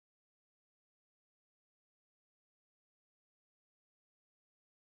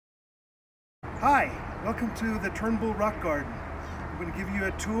Hi, welcome to the Turnbull Rock Garden. I'm going to give you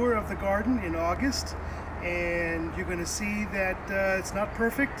a tour of the garden in August, and you're going to see that it's not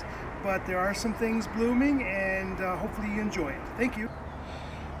perfect, but there are some things blooming, and hopefully you enjoy it. Thank you.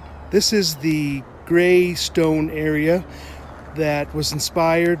 This is the gray stone area that was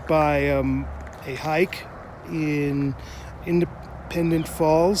inspired by a hike in Independent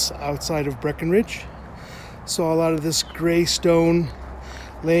Falls outside of Breckenridge. Saw a lot of this gray stone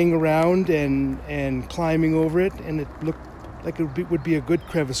laying around and climbing over it, and it looked like it would be a good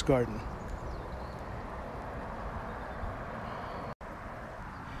crevice garden.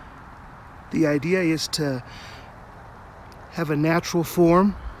 The idea is to have a natural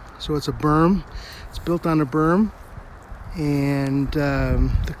form, so it's a berm. It's built on a berm, and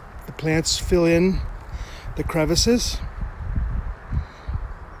the plants fill in the crevices.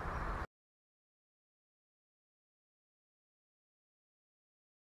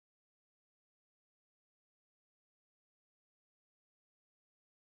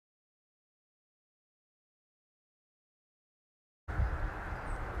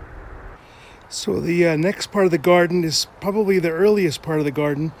 So the next part of the garden is probably the earliest part of the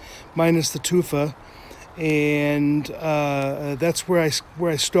garden, minus the tufa, and that's where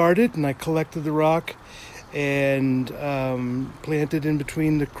I started, and I collected the rock and planted in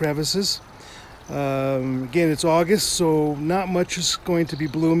between the crevices. Again, it's August, so not much is going to be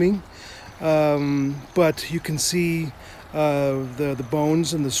blooming, but you can see the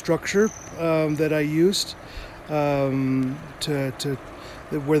bones and the structure that I used to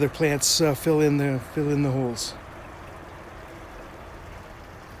where the plants fill in the holes.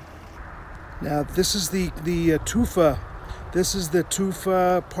 Now this is the tufa. This is the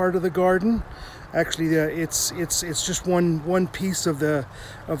tufa part of the garden. Actually, it's just one piece of the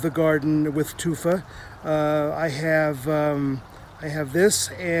garden with tufa. I have this,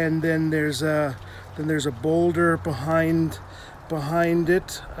 and then there's a boulder behind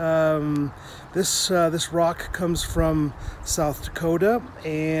it. This rock comes from South Dakota,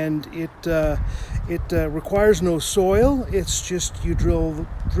 and it requires no soil. It's just you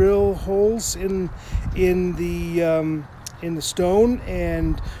drill holes in the stone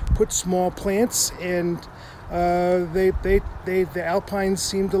and put small plants, and the alpines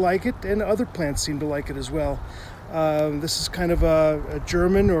seem to like it, and other plants seem to like it as well. This is kind of a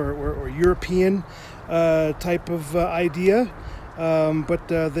German or European type of idea.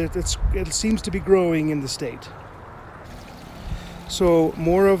 But it seems to be growing in the state. So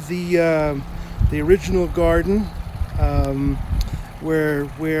more of the original garden, where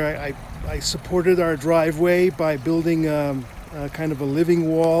I supported our driveway by building kind of a living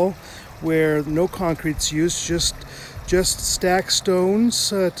wall where no concrete's used, just stacked stones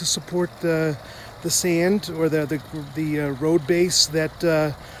to support the sand or the road base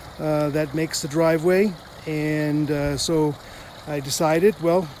that makes the driveway, and so I decided,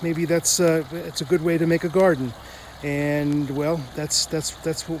 well, maybe it's a good way to make a garden, and well, that's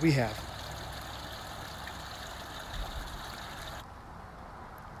what we have.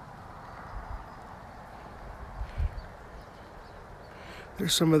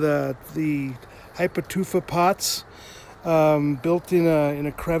 There's some of the hypotufa pots built in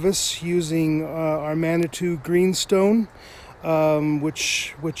a crevice using our Manitou greenstone,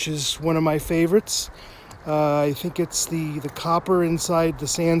 which is one of my favorites. I think it's the copper inside the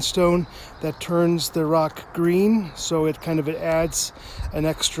sandstone that turns the rock green, so it adds an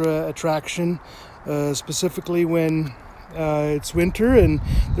extra attraction, specifically when it's winter and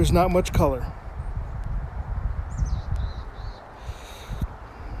there's not much color.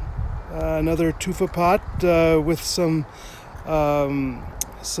 Another tufa pot with some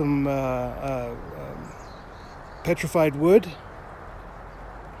petrified wood.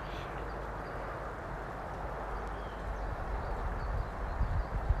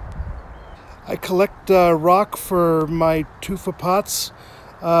 I collect rock for my tufa pots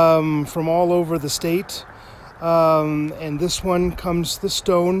from all over the state, and this stone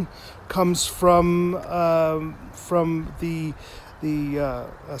comes from the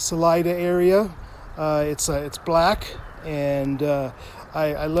Salida area. It's black, and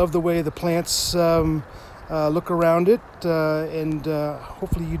I love the way the plants look around it, and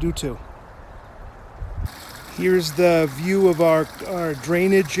hopefully you do too. Here's the view of our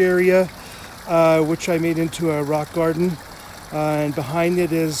drainage area, which I made into a rock garden, and behind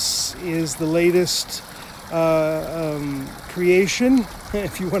it is the latest creation,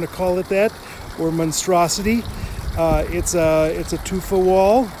 if you want to call it that, or monstrosity. It's a tufa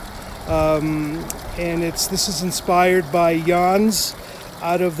wall, and this is inspired by Jans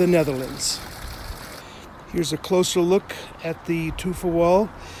out of the Netherlands. Here's a closer look at the tufa wall.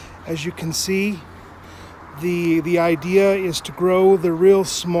 As you can see, the idea is to grow the real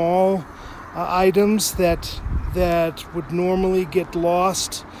small items that would normally get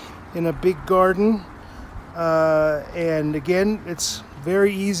lost in a big garden. And again, it's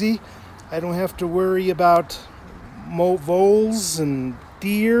very easy. I don't have to worry about voles and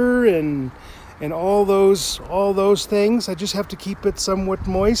deer and all those things. I just have to keep it somewhat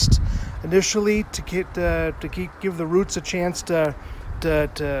moist initially to give the roots a chance to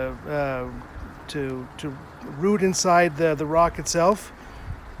root inside the rock itself.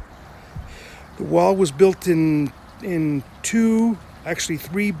 The wall was built in two, actually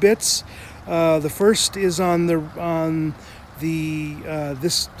three bits. The first is on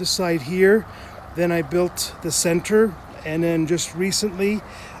this side here. Then I built the center, and then just recently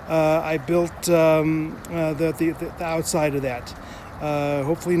I built the outside of that.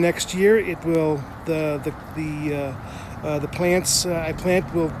 Hopefully next year it will the plants I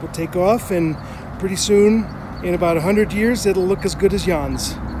plant will take off, and pretty soon, in about 100 years, it'll look as good as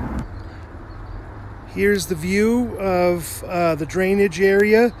Jan's. Here's the view of the drainage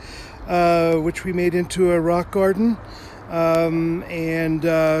area, which we made into a rock garden. And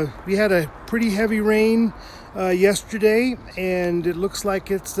we had a pretty heavy rain yesterday, and it looks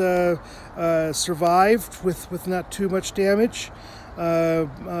like it's survived with not too much damage.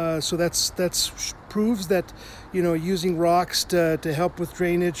 So that's proves that, you know, using rocks to help with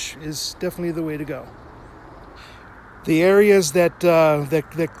drainage is definitely the way to go. The areas that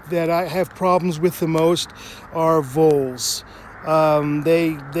I have problems with the most are voles.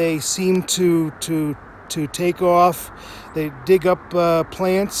 They seem to take off. They dig up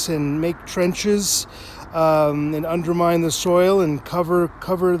plants and make trenches and undermine the soil and cover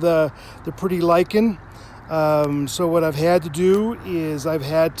the pretty lichen. So what I've had to do is I've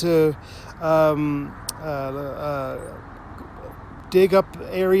had to dig up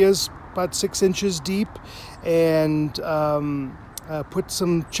areas about 6 inches deep and put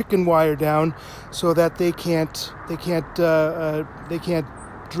some chicken wire down so that they can't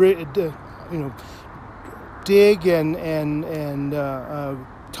dig and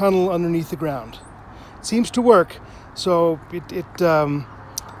tunnel underneath the ground. It seems to work, so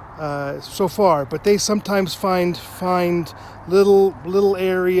so far, but they sometimes find little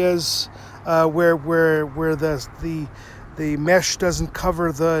areas where the mesh doesn't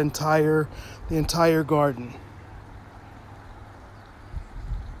cover the entire garden.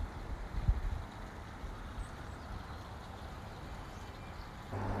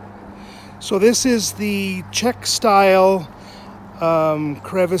 So this is the Czech style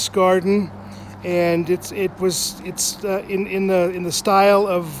crevice garden, and it's in the style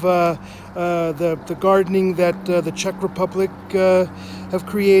of the gardening that the Czech Republic have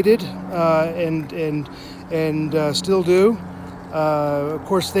created and still do. Of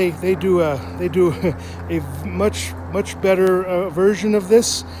course, they do a much better version of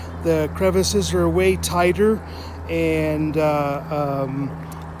this. The crevices are way tighter, and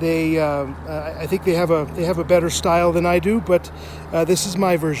I think they have a better style than I do, but this is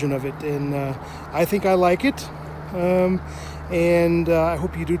my version of it, and I think I like it, and I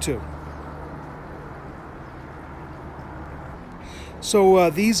hope you do too. So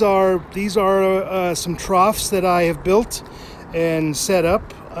these are some troughs that I have built and set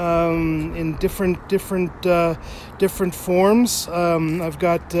up in different forms. I've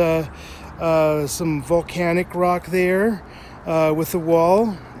got some volcanic rock there with a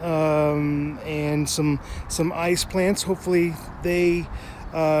wall, and some ice plants. Hopefully these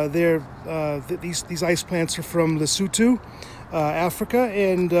ice plants are from Lesotho, Africa,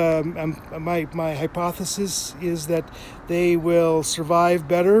 and my hypothesis is that they will survive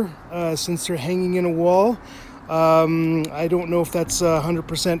better since they're hanging in a wall. I don't know if that's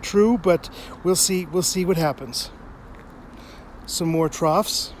 100% true, but we'll see what happens. Some more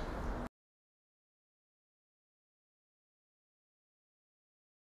troughs.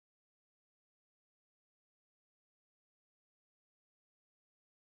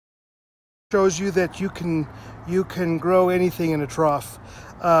 Shows you that you can grow anything in a trough.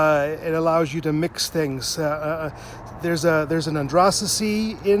 It allows you to mix things. There's an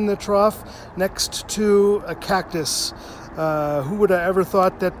Andracaceae in the trough next to a cactus. Who would have ever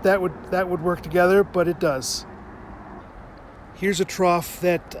thought that would work together? But it does. Here's a trough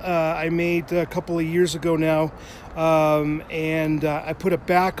that I made a couple of years ago now, and I put a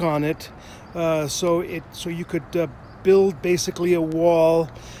back on it so you could build basically a wall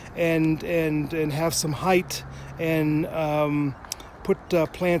and have some height and put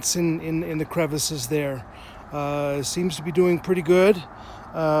plants in the crevices there. Seems to be doing pretty good,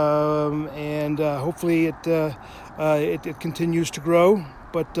 and hopefully it continues to grow.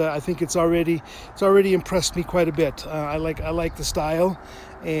 but I think it's already impressed me quite a bit. I like the style,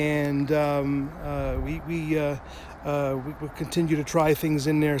 and we'll continue to try things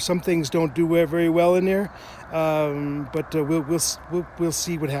in there. Some things don't do very well in there, but we'll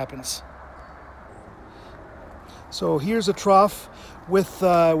see what happens. So here's a trough with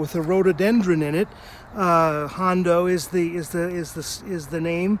a rhododendron in it. Hondo is the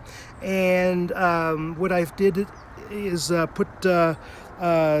name, and what I did is put a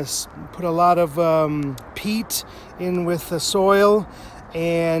lot of peat in with the soil,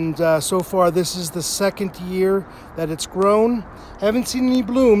 and so far this is the second year that it's grown. Haven't seen any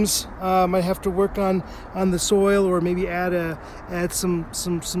blooms. Might have to work on the soil, or maybe add some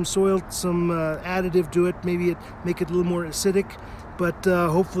soil, some additive to it. Maybe make it a little more acidic, but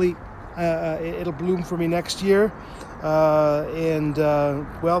hopefully it'll bloom for me next year.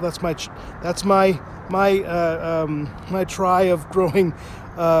 Well, that's my try of growing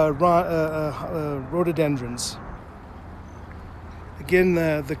rhododendrons. Again,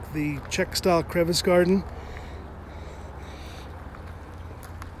 the Czech style crevice garden.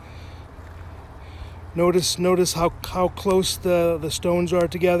 Notice how close the stones are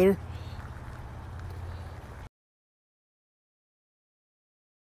together.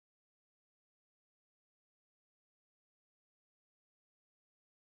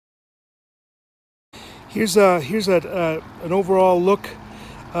 Here's an overall look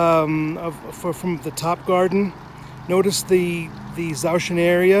from the top garden. Notice the Zauschen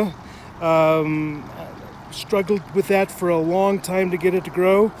area. Struggled with that for a long time to get it to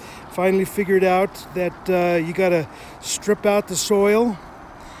grow. Finally figured out that you gotta strip out the soil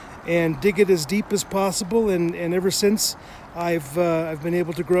and dig it as deep as possible, and ever since I've been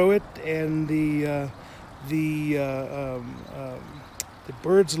able to grow it, and the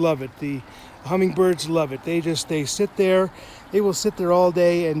birds love it. The hummingbirds love it. They sit there. They will sit there all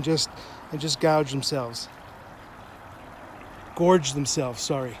day and just gorge themselves.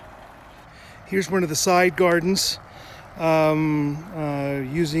 Sorry. Here's one of the side gardens,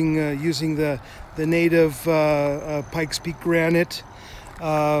 using the native Pikes Peak granite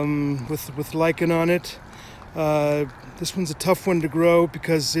with lichen on it. This one's a tough one to grow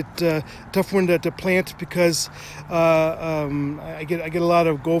because tough one to plant because I get a lot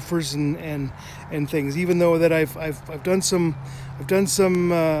of gophers and things. Even though that I've done some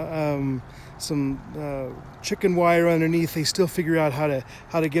chicken wire underneath, they still figure out how to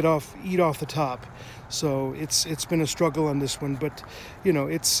eat off the top. So it's been a struggle on this one, but you know,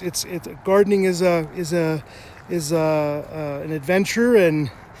 it's gardening is an adventure, and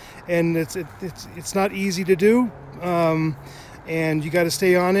it's not easy to do, and you got to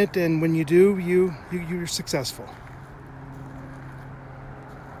stay on it, and when you do, you're successful.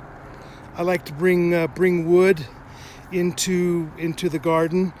 I like to bring wood into the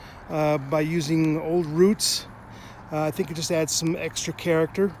garden by using old roots. I think it just adds some extra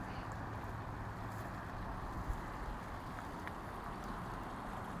character.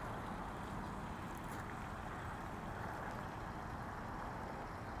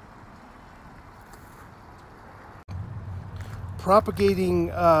 Propagating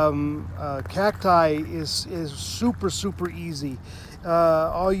cacti is super easy.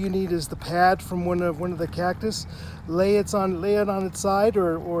 All you need is the pad from one of the cactus. Lay it on its side,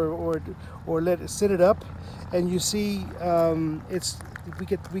 or let it sit it up, and you see we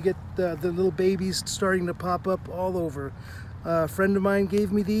get the little babies starting to pop up all over. A friend of mine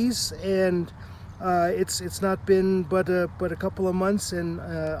gave me these, and it's not been but a couple of months, and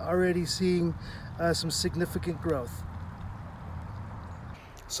already seeing some significant growth.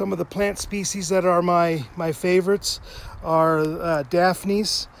 Some of the plant species that are my favorites are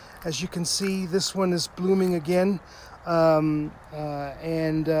Daphnes. As you can see, this one is blooming again, and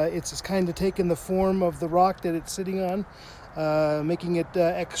it's kind of taken the form of the rock that it's sitting on, making it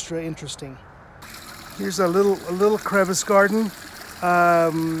extra interesting. Here's a little crevice garden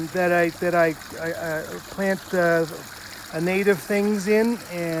that I plant native things in,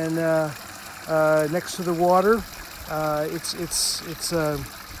 and next to the water.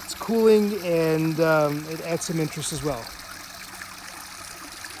 It's cooling, and it adds some interest as well.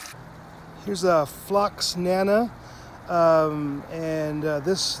 Here's a Phlox nana, and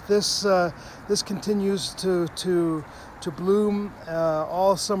this continues to bloom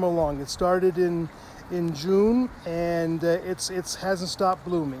all summer long. It started in June, and it hasn't stopped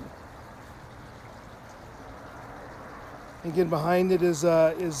blooming. Again, behind it is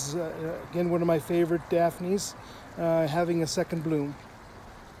again one of my favorite Daphnes, having a second bloom.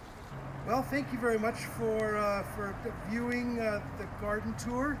 Well, thank you very much for viewing the garden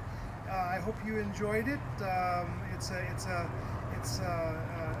tour. I hope you enjoyed it. It's It's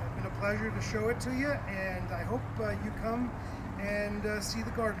been a pleasure to show it to you, and I hope you come and see the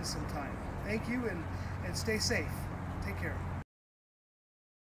garden sometime. Thank you, and stay safe. Take care.